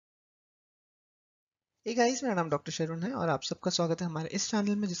Hey guys, मेरा नाम doctor Sharun है और आप सबका स्वागत है हमारे इस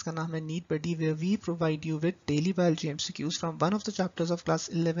चैनल में जिसका नाम है NEET buddy where we provide you with daily biology MCQs from one of the chapters of class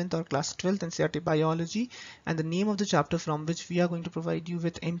 11th or class 12th NCERT biology, and the name of the chapter from which we are going to provide you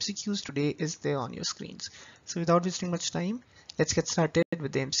with MCQs today is there on your screens. So without wasting much time, let's get started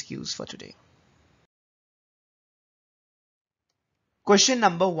with the MCQs for today. Question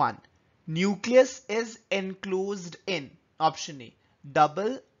number 1. Nucleus is enclosed in option A,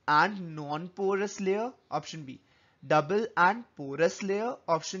 double and non-porous layer, option B, double and porous layer,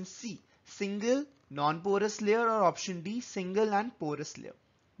 option C, single non-porous layer, or option D, single and porous layer.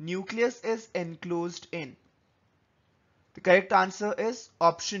 Nucleus is enclosed in. The correct answer is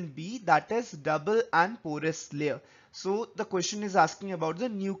option B, that is double and porous layer. So the question is asking about the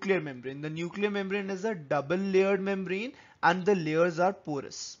nuclear membrane. The nuclear membrane is a double layered membrane and the layers are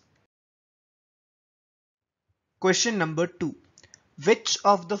porous. Question number 2. Which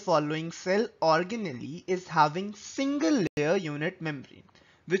of the following cell organelle is having single layer unit membrane?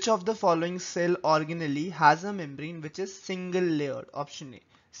 Which of the following cell organelle has a membrane which is single layered? Option A,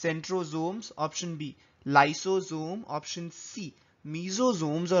 centrosomes, option B, lysosome, option C,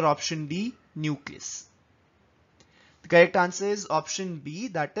 mesosomes, or option D, nucleus. The correct answer is option B,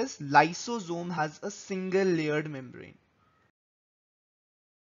 that is lysosome has a single layered membrane.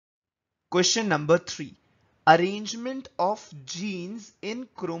 Question number 3. Arrangement of genes in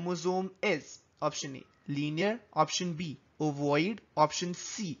chromosome is option A, linear, option B, ovoid, option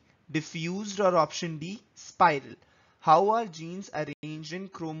C, diffused, or option D, spiral. How are genes arranged in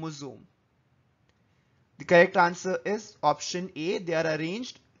chromosome? The correct answer is option A, they are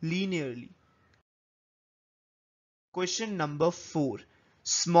arranged linearly. Question number 4.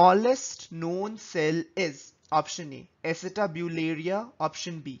 Smallest known cell is option A, acetabularia,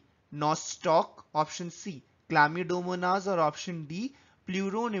 option B, nostoc, option C, chlamydomonas, or option D,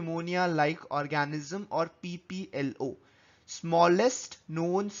 pleuropneumonia-like organism, or PPLO. Smallest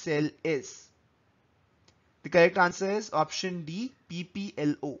known cell is. The correct answer is option D,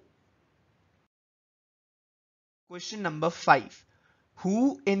 PPLO. Question number 5.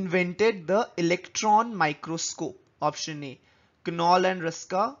 Who invented the electron microscope? Option A, Knoll and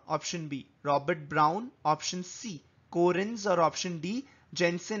Ruska, option B, Robert Brown, option C, Correns, or option D,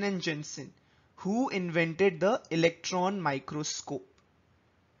 Jensen and Jensen. Who invented the electron microscope?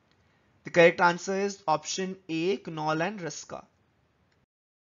 The correct answer is option A, Knoll and Ruska.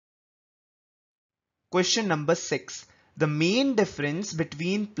 Question number 6. The main difference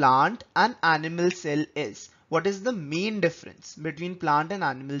between plant and animal cell is. What is the main difference between plant and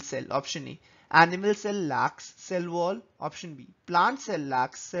animal cell? Option A, animal cell lacks cell wall. Option B, plant cell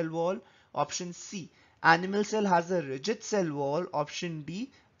lacks cell wall. Option C, animal cell has a rigid cell wall. Option D,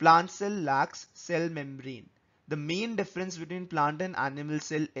 plant cell lacks cell membrane. The main difference between plant and animal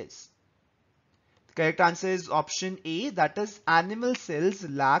cell is. The correct answer is option A, that is animal cells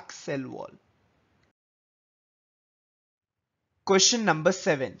lack cell wall. Question number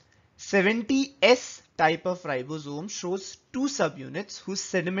 7. 70S type of ribosome shows two subunits whose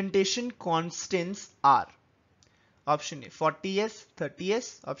sedimentation constants are. Option A, 40S,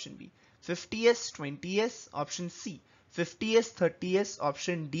 30S, option B, 50S, 20S, option C, 50S, 30S,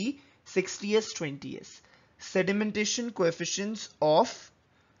 option D, 60S, 20S. Sedimentation coefficients of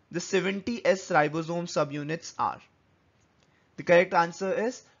the 70S ribosome subunits are. The correct answer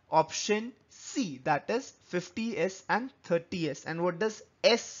is option C, that is 50S and 30S. And what does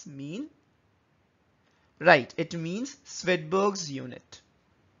S mean? Right, it means Swedberg's unit.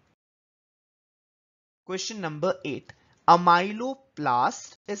 Question number 8.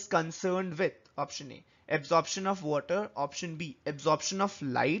 Amyloplast is concerned with option A, absorption of water, option B, absorption of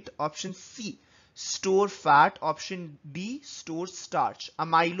light, option C, store fat, option D, store starch.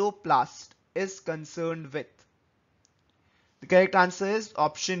 Amyloplast is concerned with. The correct answer is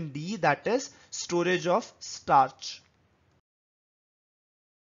option D, that is storage of starch.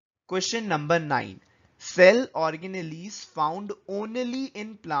 Question number 9. Cell organelles found only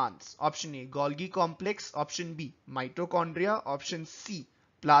in plants. Option A, Golgi complex, option B, mitochondria, option C,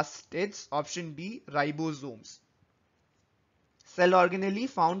 plastids, option D, ribosomes. Cell organelle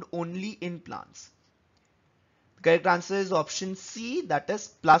found only in plants. The correct answer is option C, that is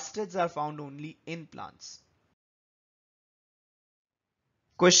plastids are found only in plants.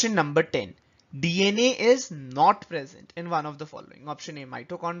 Question number 10. DNA is not present in one of the following. Option A,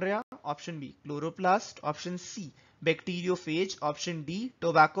 mitochondria, option B, chloroplast, option C, bacteriophage, option D,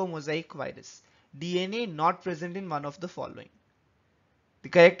 tobacco mosaic virus. DNA not present in one of the following. The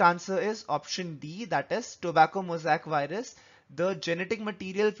correct answer is option D, that is tobacco mosaic virus. The genetic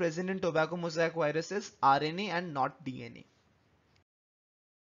material present in tobacco mosaic virus is RNA and not DNA.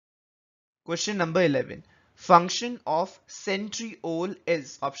 Question number 11. Function of centriole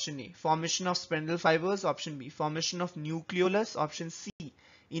is option A, formation of spindle fibers, option B, formation of nucleolus, option C,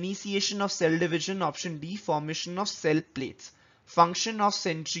 initiation of cell division, option D, formation of cell plates. Function of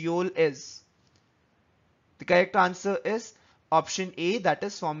centriole is, the correct answer is option A, that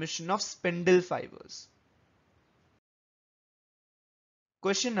is formation of spindle fibers.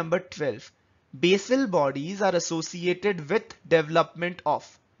 Question number 12. Basal bodies are associated with development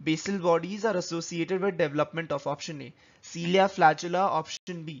of. Basal bodies are associated with development of option A, cilia flagella,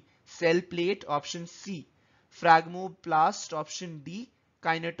 option B, cell plate, option C, phragmoplast, option D,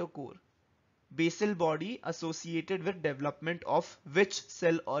 kinetochore. Basal body associated with development of which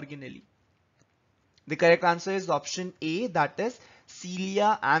cell organelle? The correct answer is option A, that is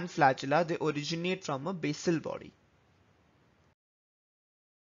cilia and flagella. They originate from a basal body.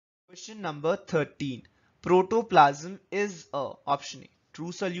 Question number 13. Protoplasm is a option A,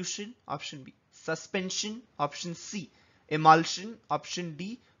 true solution, option B, suspension, option C, emulsion, option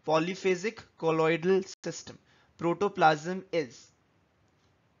D, polyphasic colloidal system. Protoplasm is.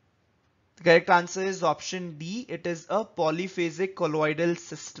 The correct answer is option D. It is a polyphasic colloidal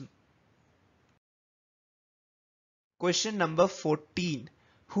system. Question number 14.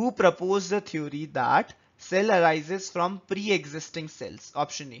 Who proposed the theory that cell arises from pre-existing cells?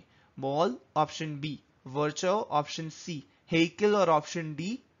 Option A, Moll, option B, Virchow, option C, Haeckel, or option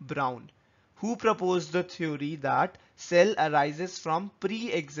D, Brown. Who proposed the theory that cell arises from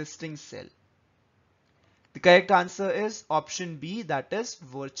pre-existing cell? The correct answer is option B, that is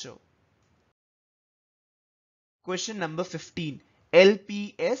Virchow. Question number 15.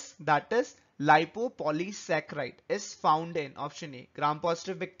 LPS, that is lipopolysaccharide, is found in option A,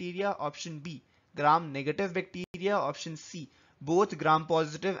 gram-positive bacteria, option B, gram-negative bacteria, option C, both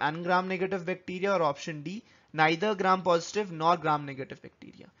gram-positive and gram-negative bacteria, or option D, neither gram-positive nor gram-negative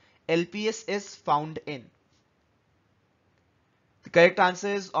bacteria. LPS is found in. The correct answer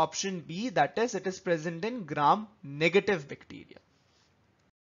is option B, that is it is present in gram-negative bacteria.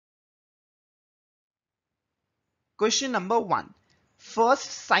 Question number 1.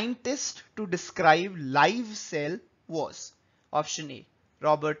 First scientist to describe live cell was option A,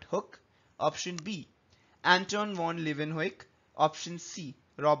 Robert Hooke, option B, Anton von Leeuwenhoek, option C,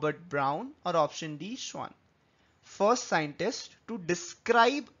 Robert Brown, or option D, Sharun. First scientist to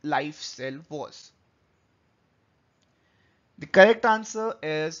describe live cell was. The correct answer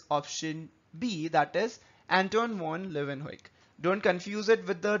is option B, that is Anton von Leeuwenhoek. Don't confuse it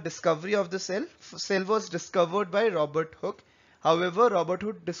with the discovery of the cell. Cell was discovered by Robert Hooke. However, Robert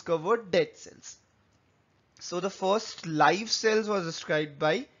Hooke discovered dead cells. So the first live cells was described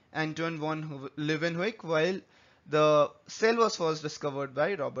by Anton von Leeuwenhoek, while the cell was first discovered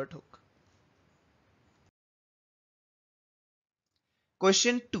by Robert Hooke.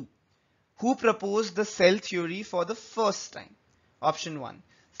 Question 2. Who proposed the cell theory for the first time? Option 1,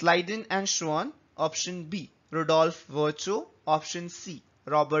 Schleiden and Sharun, option B, Rudolf Virchow, option C,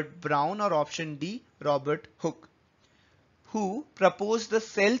 Robert Brown, or option D, Robert Hooke. Who proposed the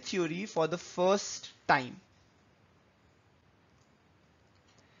cell theory for the first time?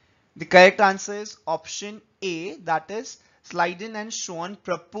 The correct answer is option A, that is Schleiden and Sharun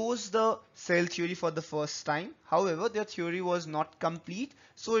proposed the cell theory for the first time. However, their theory was not complete,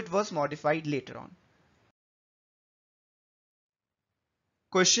 so it was modified later on.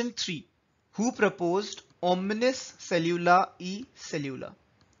 Question 3. Who proposed omnis cellula-e-cellula?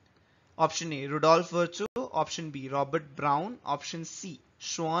 Option A, Rudolf Virchow, option B, Robert Brown, option C,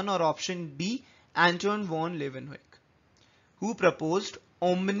 Sharun, or option D, Anton von Leeuwenhoek. Who proposed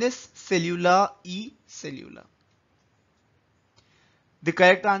omnis cellula-e-cellula? The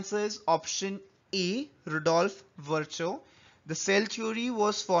correct answer is option A, Rudolf Virchow. The cell theory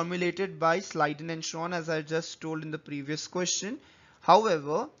was formulated by Schleiden and Sharun, as I just told in the previous question.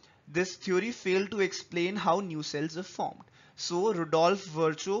 However, this theory failed to explain how new cells are formed. So Rudolf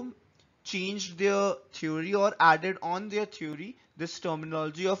Virchow changed their theory or added on their theory this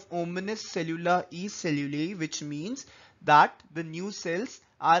terminology of omnis cellula-e-cellulae, which means that the new cells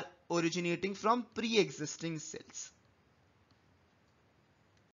are originating from pre-existing cells.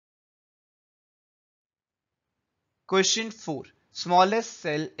 Question 4. Smallest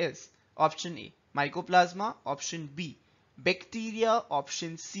cell is option A, mycoplasma, option B, bacteria,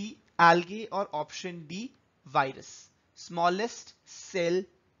 option C, algae, or option D, virus. Smallest cell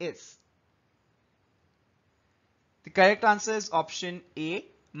is. The correct answer is option A,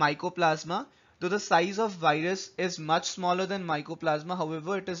 mycoplasma. Though the size of virus is much smaller than mycoplasma,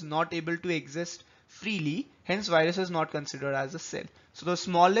 however, it is not able to exist freely. Hence, virus is not considered as a cell. So the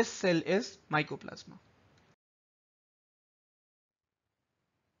smallest cell is mycoplasma.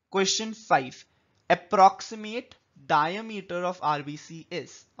 Question 5. Approximate diameter of RBC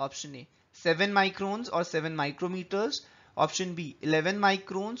is option A 7 microns or 7 micrometers, option B 11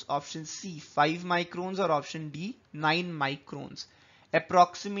 microns, option C 5 microns, or option D 9 microns.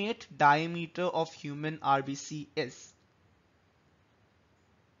 Approximate diameter of human RBC is.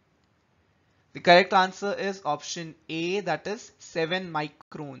 The correct answer is option A, that is 7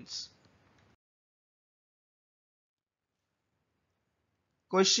 microns.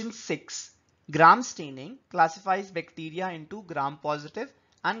 Question 6. Gram staining classifies bacteria into gram-positive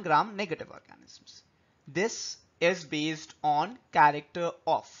and gram-negative organisms. This is based on character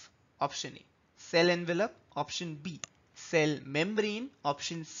of option A, cell envelope, option B, cell membrane,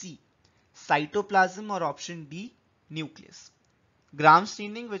 option C, cytoplasm, or option D, nucleus. Gram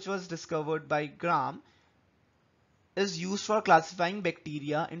staining, which was discovered by Gram, is used for classifying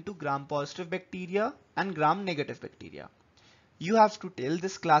bacteria into gram-positive bacteria and gram-negative bacteria. You have to tell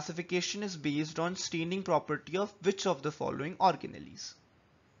this classification is based on staining property of which of the following organelles.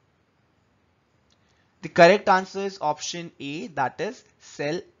 The correct answer is option A, that is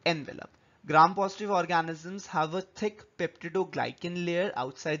cell envelope. Gram-positive organisms have a thick peptidoglycan layer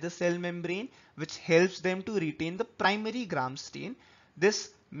outside the cell membrane, which helps them to retain the primary gram stain. This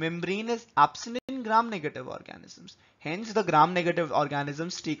membrane is absent in gram-negative organisms. Hence, the gram-negative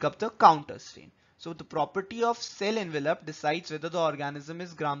organisms take up the counter stain. So, the property of cell envelope decides whether the organism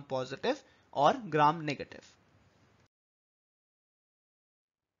is gram-positive or gram-negative.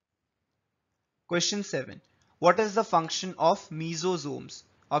 Question 7. What is the function of mesosomes?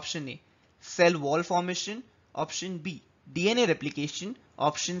 Option A, cell wall formation, option B, DNA replication,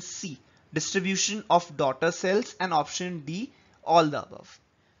 option C, distribution of daughter cells, and option D, all the above.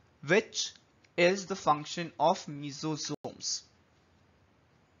 Which is the function of mesosomes?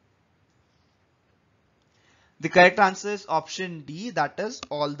 The correct answer is option D, that is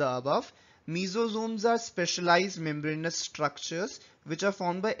all the above. Mesosomes are specialized membranous structures which are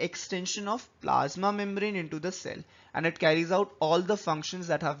formed by extension of plasma membrane into the cell, and it carries out all the functions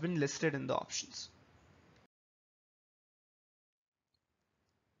that have been listed in the options.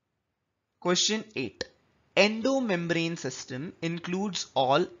 Question 8. Endomembrane system includes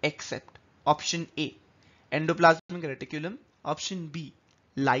all except option A, endoplasmic reticulum, option B,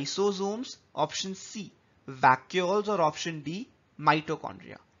 lysosomes, option C, vacuoles, or option D,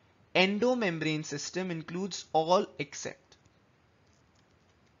 mitochondria. Endomembrane system includes all except.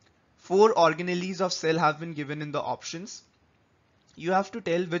 4 organelles of cell have been given in the options. You have to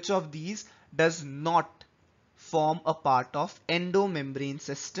tell which of these does not form a part of endomembrane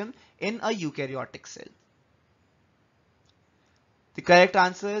system in a eukaryotic cell. The correct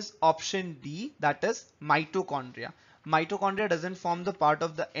answer is option D, that is mitochondria. Mitochondria doesn't form the part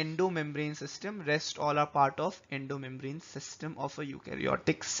of the endomembrane system. Rest all are part of endomembrane system of a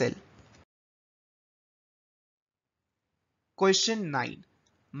eukaryotic cell. Question 9.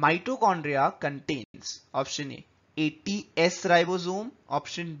 Mitochondria contains option A, 80S ribosome,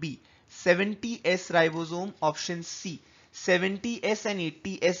 option B, 70S ribosome, option C, 70S and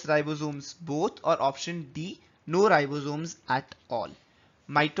 80S ribosomes both, or option D, no ribosomes at all.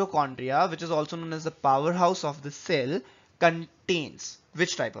 Mitochondria, which is also known as the powerhouse of the cell, contains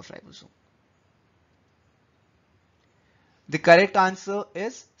which type of ribosome? The correct answer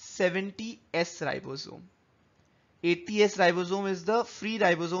is 70S ribosome. 80S ribosome is the free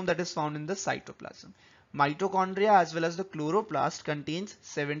ribosome that is found in the cytoplasm. Mitochondria as well as the chloroplast contains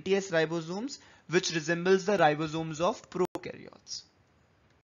 70S ribosomes, which resembles the ribosomes of prokaryotes.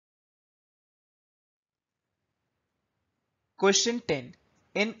 Question 10.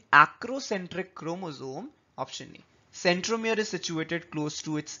 In acrocentric chromosome, option A, centromere is situated close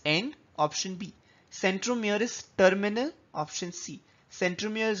to its end, option B, centromere is terminal, option C,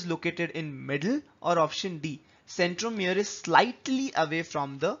 centromere is located in middle, or option D, centromere is slightly away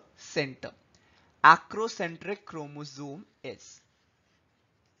from the center. Acrocentric chromosome is.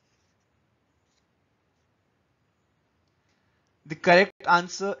 The correct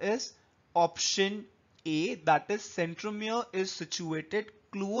answer is option A, that is centromere is situated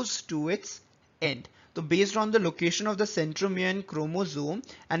close to its end. So based on the location of the centromere in chromosome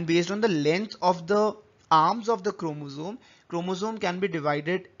and based on the length of the arms of the chromosome can be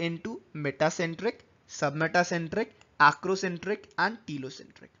divided into metacentric, submetacentric, acrocentric, and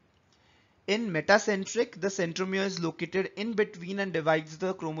telocentric. In metacentric, the centromere is located in between and divides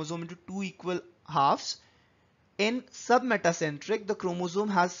the chromosome into 2 equal halves. In submetacentric, the chromosome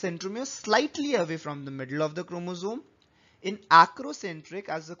has centromere slightly away from the middle of the chromosome. In acrocentric,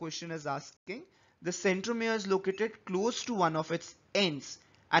 as the question is asking, the centromere is located close to one of its ends,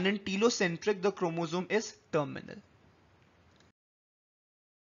 and in telocentric, the chromosome is terminal.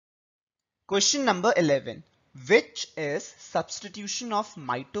 Question number 11. Which is substitution of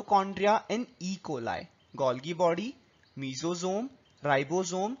mitochondria in E. coli? Golgi body, mesosome,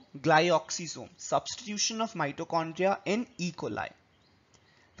 ribosome, glyoxysome. Substitution of mitochondria in E. coli.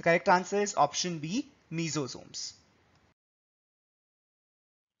 The correct answer is option B, mesosomes.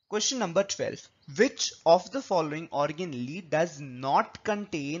 Question number 12. Which of the following organelle does not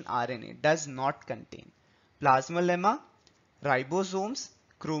contain RNA? Does not contain plasma lemma, ribosomes,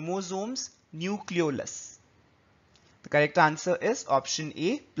 chromosomes, nucleolus. The correct answer is option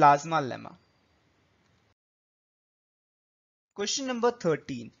A, plasma lemma. Question number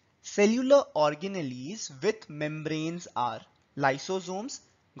 13. Cellular organelles with membranes are lysosomes,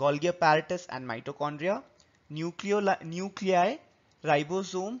 Golgi apparatus and mitochondria, nuclei,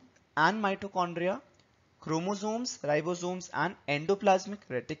 ribosome and mitochondria, chromosomes, ribosomes and endoplasmic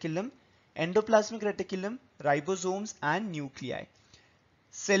reticulum, ribosomes and nuclei.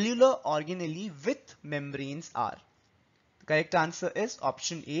 Cellular organelle with membranes are. The correct answer is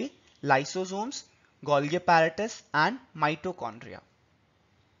option A, lysosomes, Golgi apparatus and mitochondria.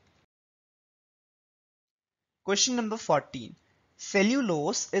 Question number 14.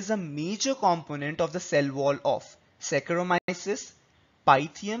 Cellulose is a major component of the cell wall of Saccharomyces,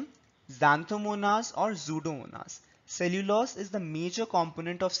 Pythium, Xanthomonas or Pseudomonas. Cellulose is the major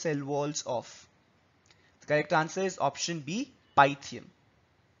component of cell walls of. The correct answer is option B, Pythium.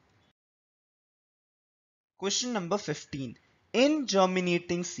 Question number 15. In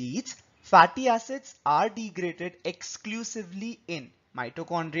germinating seeds, fatty acids are degraded exclusively in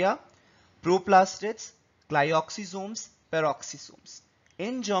mitochondria, proplastids, glyoxysomes, peroxisomes.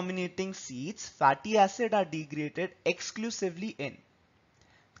 In germinating seeds, fatty acids are degraded exclusively in.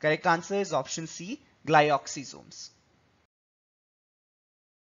 The correct answer is option C, glyoxysomes.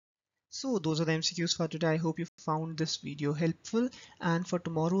 So those are the MCQs for today. I hope you found this video helpful, and for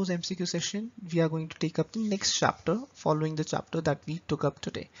tomorrow's MCQ session we are going to take up the next chapter following the chapter that we took up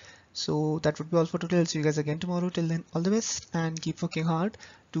today. So that would be all for today. I'll see you guys again tomorrow. Till then, all the best and keep working hard.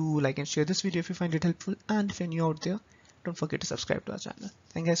 Do like and share this video if you find it helpful, and if you're new out there, don't forget to subscribe to our channel.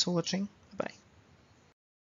 Thank you guys for watching.